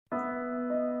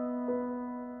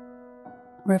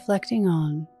reflecting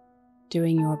on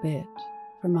doing your bit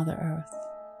for Mother Earth.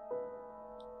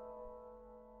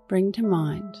 Bring to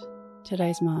mind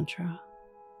today's mantra: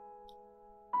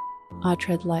 I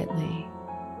tread lightly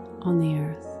on the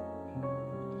earth.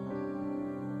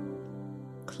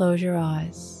 Close your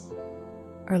eyes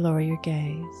or lower your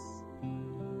gaze.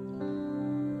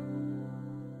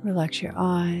 Relax your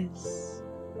eyes,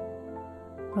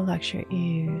 relax your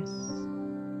ears,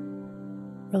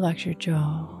 relax your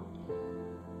jaw.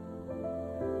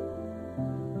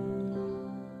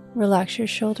 Relax your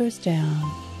shoulders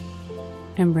down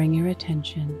and bring your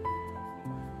attention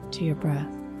to your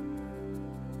breath.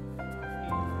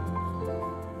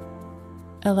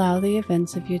 Allow the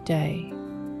events of your day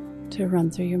to run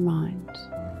through your mind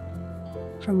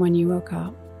from when you woke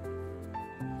up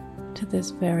to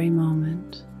this very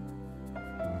moment,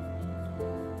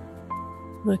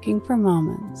 looking for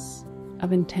moments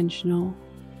of intentional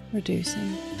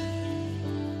reducing.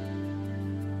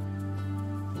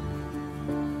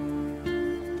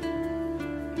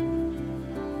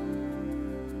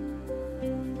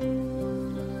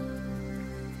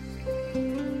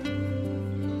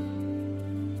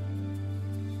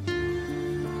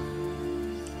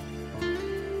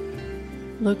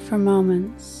 Look for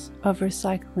moments of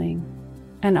recycling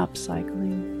and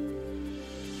upcycling.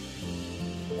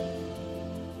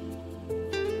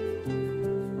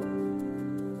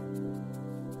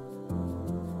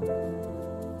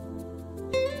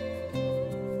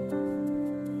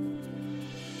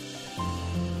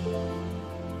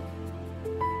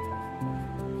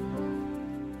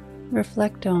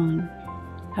 Reflect on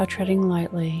how treading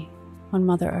lightly on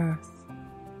Mother Earth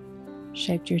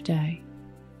shaped your day.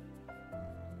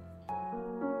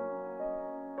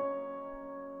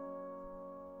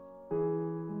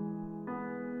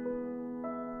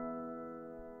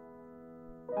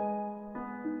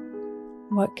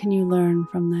 What can you learn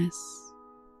from this?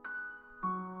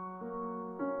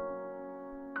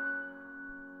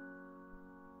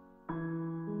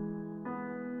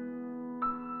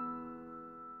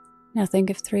 Now think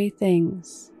of 3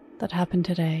 things that happened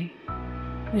today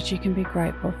that you can be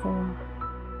grateful for.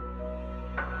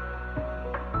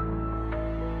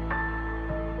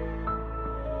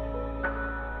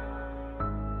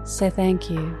 Say thank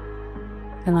you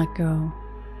and let go.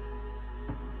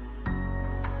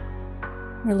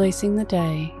 Releasing the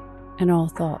day and all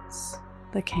thoughts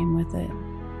that came with it.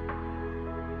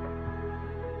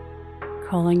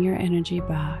 Calling your energy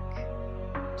back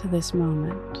to this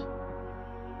moment.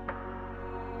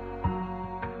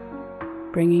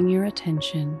 Bringing your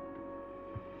attention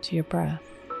to your breath.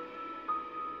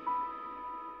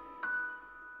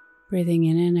 Breathing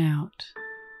in and out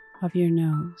of your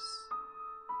nose.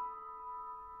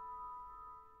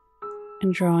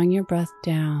 And drawing your breath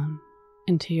down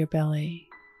into your belly,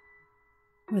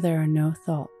 where there are no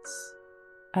thoughts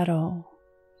at all.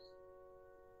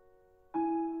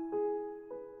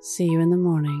 See you in the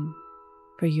morning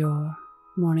for your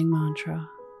morning mantra.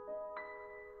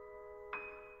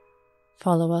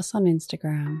 Follow us on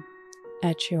Instagram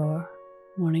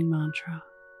 @YourMorningMantra.